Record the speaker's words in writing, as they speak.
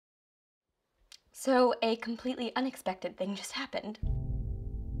So a completely unexpected thing just happened.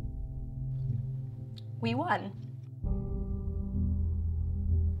 We won.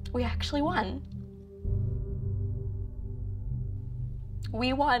 We actually won.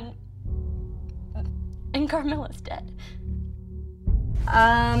 We won. And Carmilla's dead.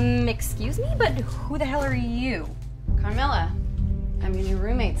 Excuse me, but who the hell are you? Carmilla, I'm your new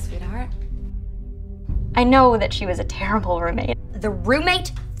roommate, sweetheart. I know that she was a terrible roommate. The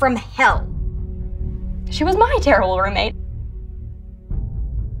roommate from hell. She was my terrible roommate.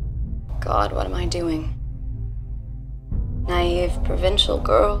 God, what am I doing? Naive provincial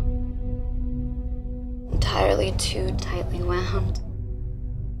girl. Entirely too tightly wound.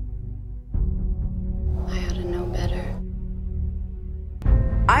 I ought to know better.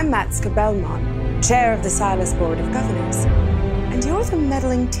 I'm Matska Belmont, chair of the Silas Board of Governors. And you're the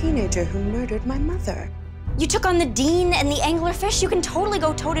meddling teenager who murdered my mother. You took on the dean and the anglerfish. You can totally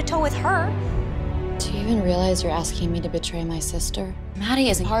go toe-to-toe with her. Do you even realize you're asking me to betray my sister? Maddie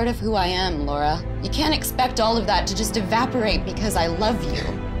is part of who I am, Laura. You can't expect all of that to just evaporate because I love you.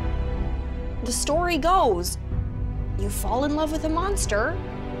 The story goes, you fall in love with a monster,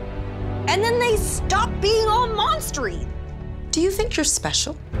 and then they stop being all monstery. Do you think you're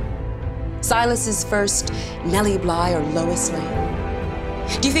special? Silas's first Nellie Bly or Lois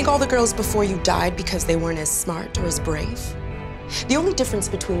Lane? Do you think all the girls before you died because they weren't as smart or as brave? The only difference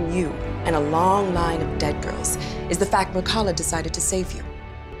between you and a long line of dead girls is the fact Makala decided to save you.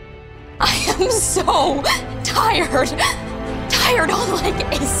 I am so tired. Tired on like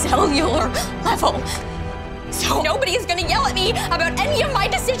a cellular level. So nobody's gonna yell at me about any of my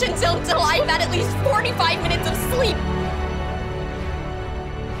decisions until I've had at least 45 minutes of sleep.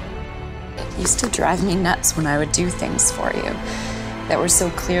 It used to drive me nuts when I would do things for you that were so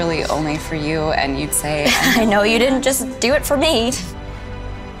clearly only for you, and you'd say, I know you didn't just do it for me.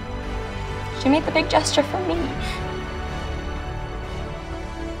 She made the big gesture for me.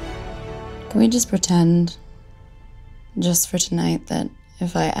 Can we just pretend, just for tonight, that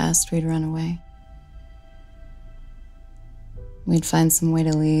if I asked, we'd run away? We'd find some way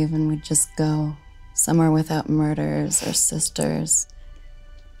to leave and we'd just go somewhere without murders or sisters.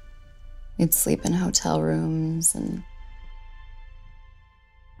 We'd sleep in hotel rooms and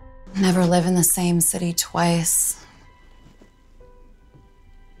never live in the same city twice.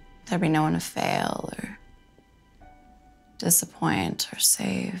 There'd be no one to fail or disappoint or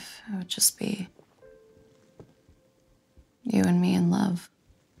save. It would just be you and me in love.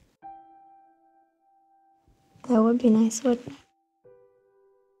 That would be nice, wouldn't it?